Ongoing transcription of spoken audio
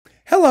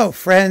Hello,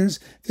 friends.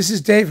 This is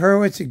Dave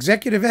Hurwitz,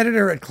 executive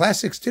editor at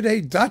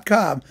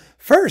ClassicsToday.com.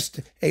 First,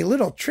 a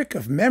little trick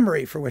of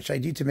memory for which I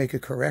need to make a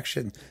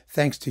correction,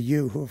 thanks to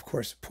you, who, of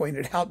course,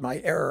 pointed out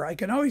my error. I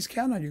can always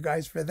count on you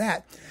guys for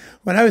that.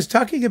 When I was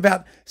talking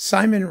about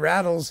Simon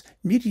Rattle's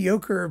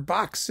mediocre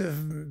box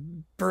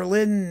of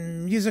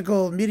Berlin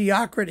musical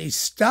mediocrity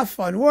stuff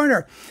on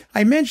Warner,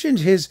 I mentioned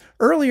his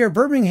earlier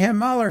Birmingham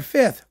Mahler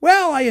Fifth.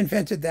 Well, I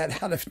invented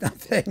that out of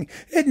nothing.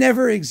 It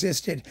never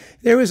existed.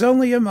 There was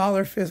only a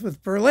Mahler Fifth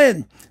with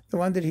Berlin, the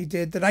one that he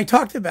did that I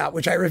talked about,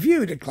 which I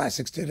reviewed at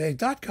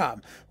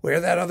ClassicsToday.com. Where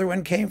that other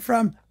one came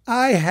from,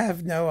 I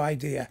have no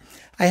idea.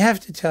 I have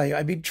to tell you,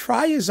 I mean,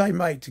 try as I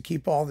might to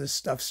keep all this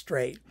stuff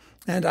straight,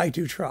 and I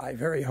do try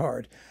very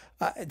hard.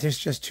 There's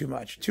just too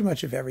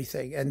much of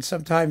everything, and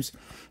sometimes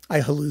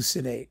I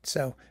hallucinate,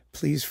 so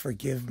please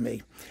forgive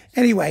me.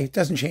 Anyway, it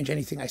doesn't change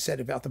anything I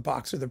said about the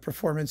box or the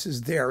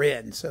performances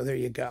therein, so there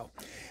you go.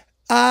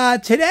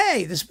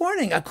 This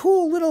morning, a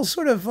cool little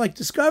sort of like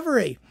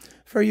discovery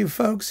for you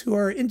folks who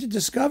are into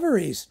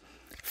discoveries.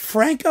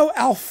 Franco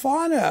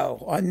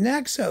Alfano on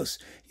Naxos.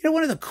 You know,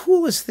 one of the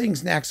coolest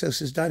things Naxos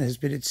has done has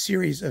been its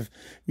series of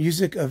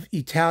music of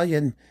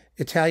Italian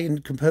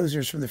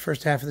composers from the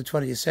first half of the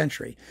 20th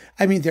century.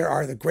 I mean, there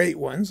are the great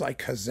ones like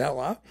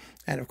Casella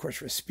and, of course,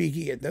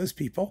 Respighi and those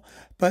people,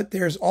 but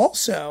there's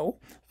also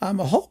a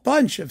whole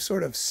bunch of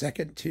sort of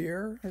second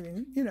tier,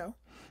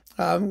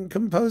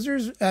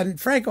 composers. And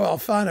Franco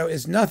Alfano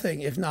is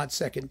nothing if not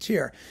second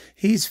tier.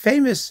 He's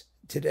famous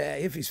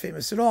today, if he's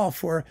famous at all,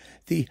 for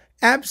the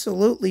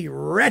absolutely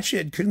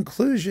wretched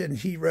conclusion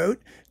he wrote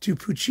to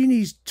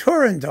Puccini's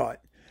Turandot,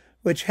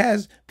 which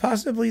has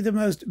possibly the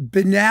most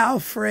banal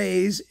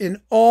phrase in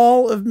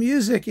all of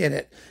music in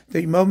it.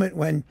 The moment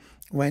when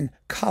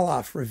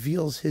Kalaf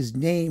reveals his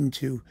name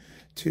to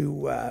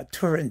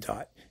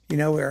Turandot, you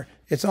know, where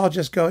it's all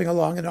just going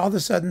along, and all of a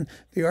sudden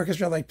the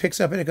orchestra like picks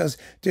up and it goes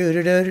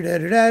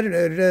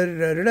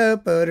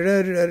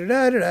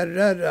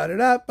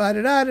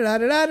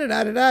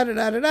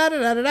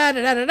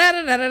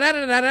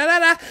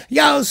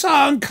Yo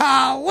son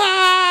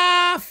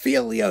Kala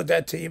Filio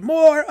de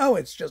Timor. Oh,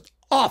 it's just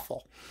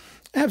awful.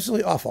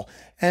 Absolutely awful.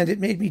 And it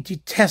made me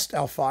detest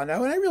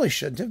Alfano, and I really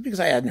shouldn't have, because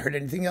I hadn't heard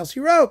anything else he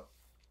wrote.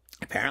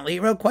 Apparently he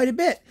wrote quite a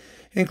bit,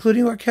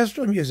 including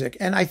orchestral music.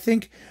 And I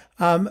think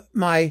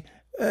my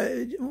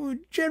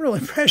general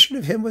impression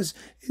of him was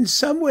in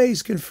some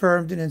ways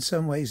confirmed and in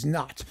some ways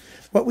not.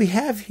 What we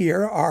have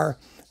here are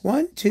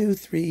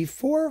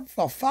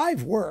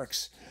 5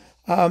 works,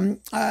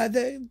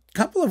 the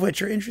couple of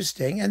which are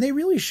interesting, and they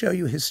really show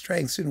you his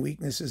strengths and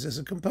weaknesses as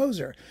a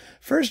composer.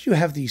 First, you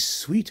have the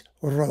Suite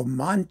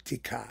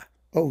Romantica.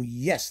 Oh,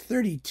 yes,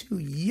 32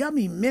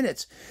 yummy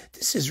minutes.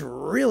 This is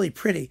really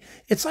pretty.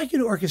 It's like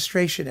an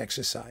orchestration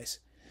exercise.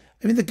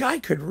 I mean, the guy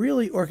could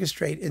really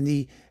orchestrate in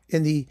the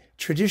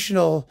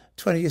traditional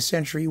 20th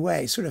century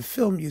way, sort of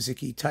film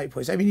music-y type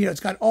ways. I mean, you know, it's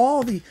got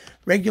all the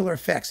regular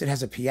effects. It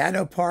has a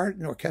piano part,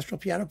 an orchestral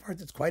piano part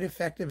that's quite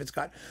effective. It's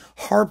got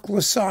harp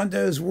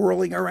glissandos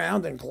whirling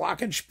around and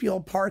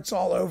glockenspiel parts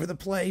all over the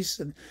place,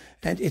 and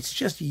it's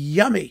just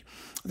yummy.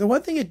 The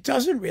one thing it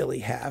doesn't really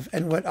have,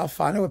 and what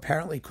Alfano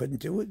apparently couldn't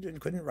do and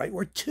couldn't write,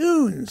 were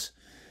tunes.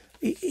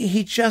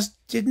 He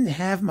just didn't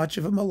have much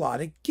of a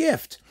melodic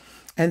gift.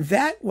 And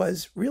that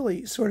was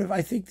really sort of,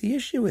 I think, the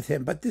issue with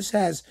him. But this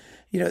has,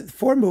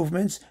 4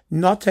 movements: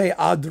 Notte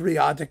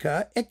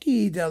Adriatica,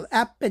 Echi del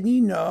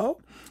Appennino,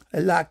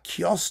 La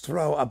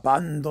Chiostro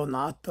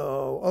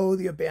Abbandonato. Oh,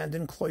 the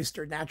abandoned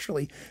cloister.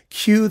 Naturally,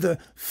 cue the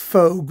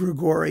faux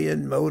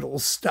Gregorian modal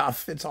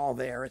stuff. It's all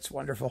there. It's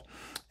wonderful.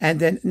 And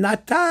then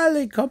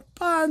Natale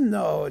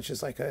Compano, which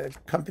is like a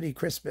company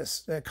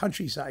Christmas, a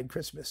countryside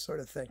Christmas sort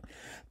of thing.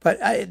 But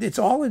it's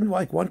all in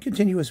like one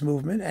continuous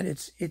movement, and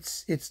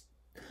it's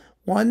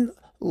one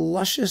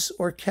luscious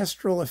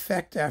orchestral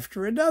effect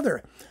after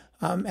another,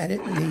 and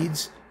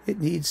it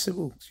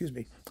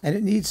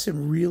needs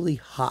some really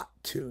hot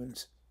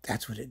tunes.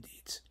 That's what it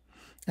needs,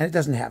 and it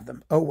doesn't have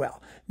them. Oh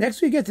well.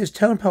 Next we get this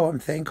tone poem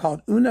thing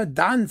called Una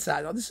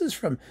Danza. Now this is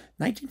from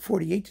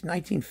 1948 to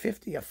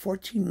 1950, a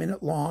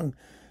 14-minute long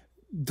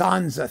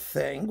danza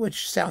thing,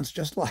 which sounds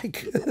just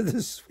like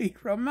the Suite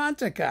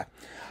Romantica,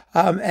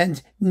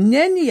 and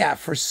Nenia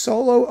for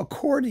solo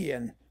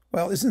accordion.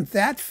 Well, isn't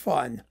that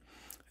fun?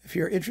 If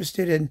you're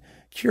interested in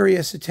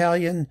curious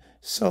Italian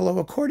solo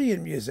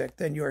accordion music,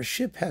 then your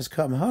ship has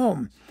come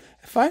home.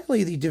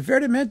 Finally, the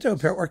Divertimento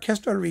per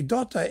orchestra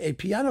ridotta e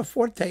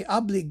pianoforte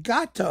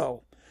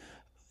obbligato.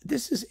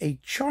 This is a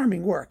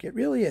charming work. It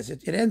really is.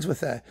 It ends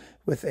with a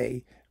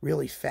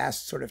really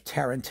fast sort of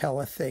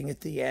tarantella thing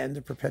at the end,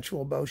 a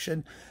perpetual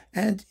motion.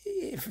 And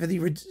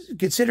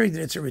considering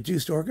that it's a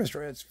reduced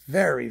orchestra, it's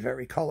very,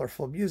 very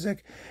colorful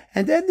music.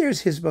 And then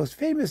there's his most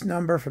famous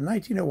number from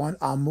 1901,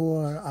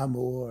 Amour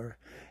Amour.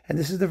 And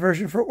this is the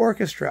version for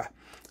orchestra.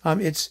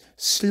 It's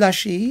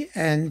slushy,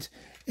 and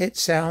it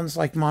sounds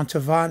like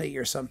Mantovani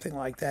or something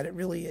like that.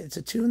 It's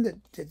a tune that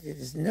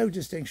is no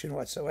distinction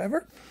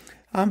whatsoever.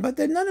 But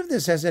then none of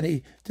this has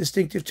any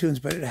distinctive tunes,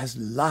 but it has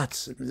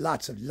lots and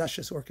lots of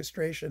luscious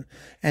orchestration.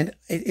 And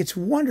it's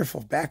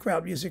wonderful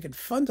background music and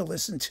fun to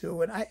listen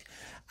to. And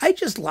I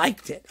just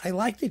liked it. I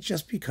liked it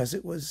just because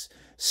it was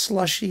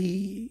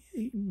slushy,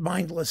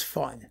 mindless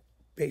fun,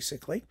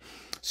 basically.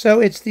 So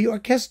it's the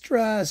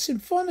Orchestra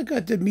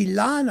Sinfonica di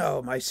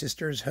Milano, my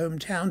sister's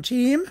hometown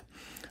team.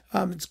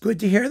 It's good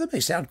to hear them. They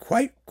sound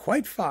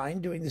quite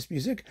fine doing this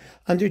music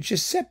under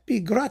Giuseppe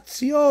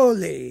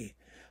Grazioli.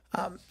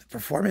 The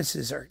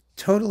performances are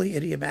totally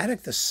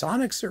idiomatic. The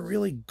sonics are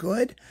really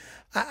good.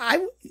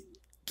 I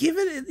give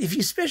it,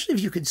 especially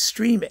if you could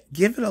stream it,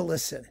 give it a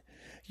listen.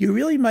 You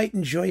really might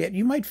enjoy it.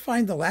 You might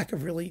find the lack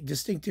of really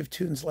distinctive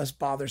tunes less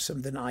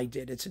bothersome than I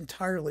did. It's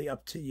entirely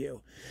up to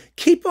you.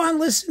 Keep on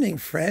listening,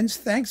 friends.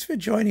 Thanks for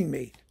joining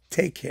me.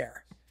 Take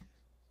care.